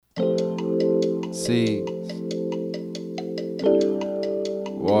seeds,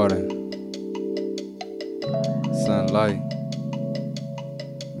 water, sunlight,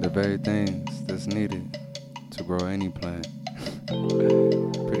 the very things that's needed to grow any plant.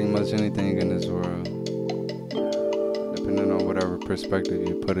 Pretty much anything in this world, depending on whatever perspective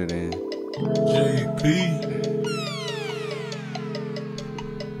you put it in. JP.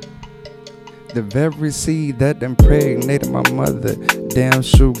 The very seed that impregnated my mother, damn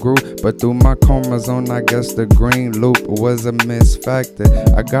sure grew. But through my chromosome, I guess the green loop was a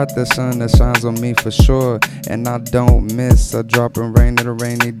misfactor. I got the sun that shines on me for sure, and I don't miss a drop of rain in the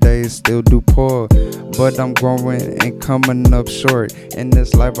rainy days, still do pour. But I'm growing and coming up short in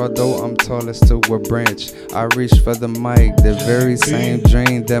this life, although I'm tallest to a branch. I reach for the mic, the very same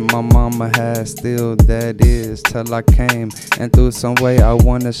dream that my mama had, still that is, till I came. And through some way I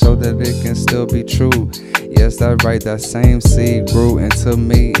wanna show that it can still be true. Yes, that's right, that same seed grew into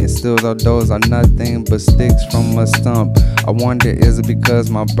me, and still those are nothing but sticks from a stump. I wonder, is it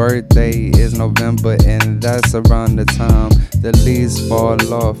because my birthday is November, and that's around the time the leaves fall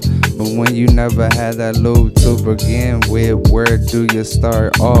off? But when you never had that loop to begin with, where do you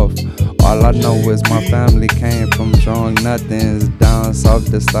start off? All I know is my family came from strong nothings. Down south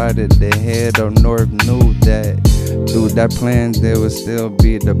decided to head up north, knew that through that plan there would still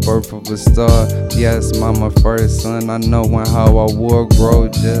be the birth of a star. Yes, mama first son, I know when how I will grow.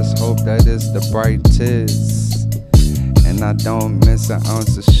 Just hope that it's the brightest, and I don't miss an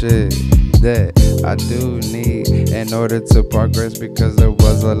ounce of shit that I do need in order to progress, because there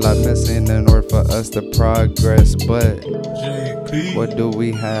was a lot missing in order for us to progress. But what do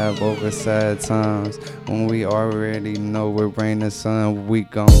we have over sad times when we already know with rain and sun we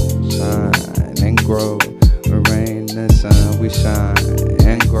gon' shine and grow? With rain and sun we shine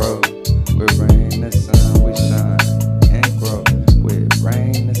and grow. With rain and sun we shine and grow. With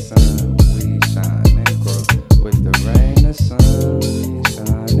rain and sun we shine and grow. With the rain and sun we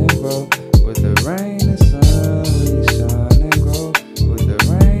shine and grow. With the rain and sun we shine and grow. With the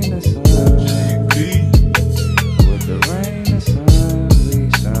rain and sun. With the rain and sun we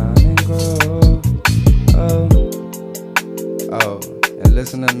shine and grow. Oh, and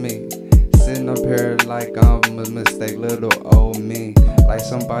listen to me. Sitting up here like I'm a mistake, little old me. Like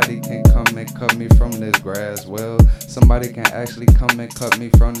somebody can come and cut me from this grass. Well, somebody can actually come and cut me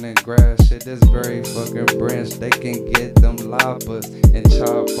from the grass. Shit, this very fucking branch, they can get them loppers and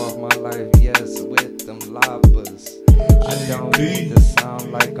chop off my life, yes, with them loppers. I don't mean to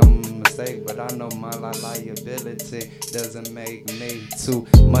sound like I'm a mistake, but I know my liability doesn't make me too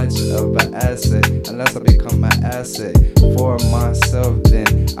much of an asset. Unless I become an asset for myself,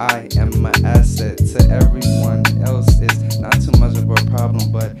 then I am an asset to everyone else. It's not too much of a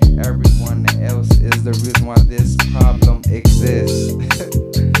problem, but everyone else is the reason why this problem exists.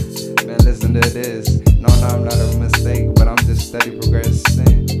 Man, listen to this. No, I'm not a mistake, but I'm just steady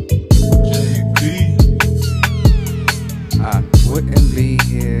progressing. I wouldn't be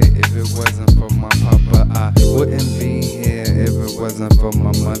here if it wasn't for my papa. I wouldn't be here if it wasn't for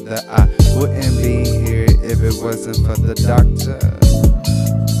my mother. I wouldn't be here if it wasn't for the doctor.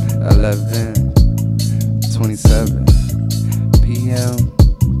 11:27 p.m.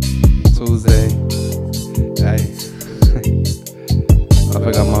 Tuesday. Hey, I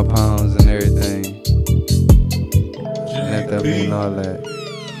forgot my pounds and everything. And if that mean all that,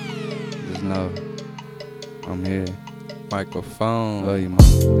 just know I'm here. Microphone, love you,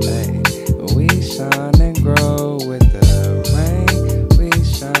 mom. Hey, we shine and grow with the rain. We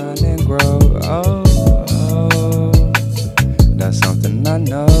shine and grow. Oh, that's something I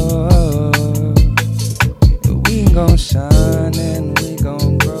know. We gon' shine and we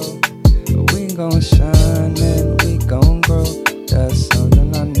gon' grow. We gon' shine and we gon' grow. That's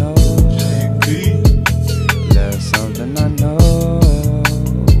something I know. That's something I know.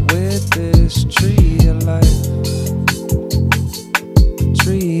 With this tree of life.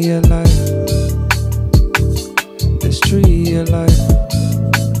 Tree of life, this tree of life,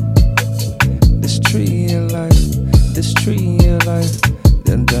 this tree of life, this tree of life,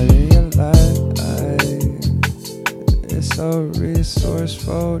 the tree of life. It's so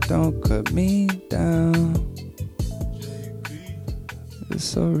resourceful, don't cut me down. It's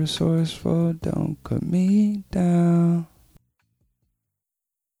so resourceful, don't cut me down.